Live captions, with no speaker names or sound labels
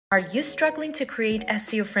Are you struggling to create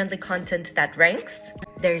SEO-friendly content that ranks?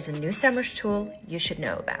 There's a new Semrush tool you should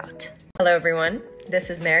know about. Hello everyone, this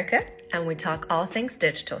is Marika, and we talk all things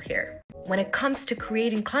digital here. When it comes to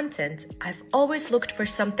creating content, I've always looked for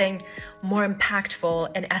something more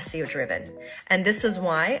impactful and SEO-driven. And this is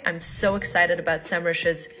why I'm so excited about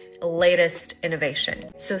Semrush's latest innovation.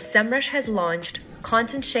 So Semrush has launched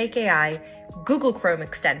Content Shake AI Google Chrome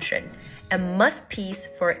extension, a must-piece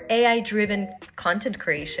for AI-driven content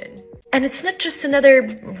creation. And it's not just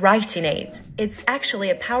another writing aid, it's actually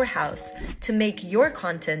a powerhouse to make your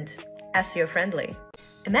content SEO-friendly.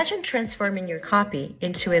 Imagine transforming your copy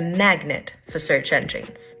into a magnet for search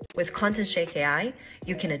engines. With Content Shake AI,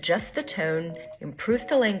 you can adjust the tone, improve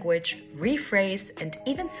the language, rephrase, and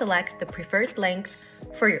even select the preferred length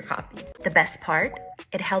for your copy. The best part?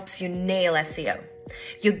 It helps you nail SEO.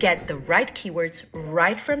 You get the right keywords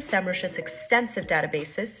right from Semrush's extensive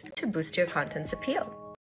databases to boost your content's appeal.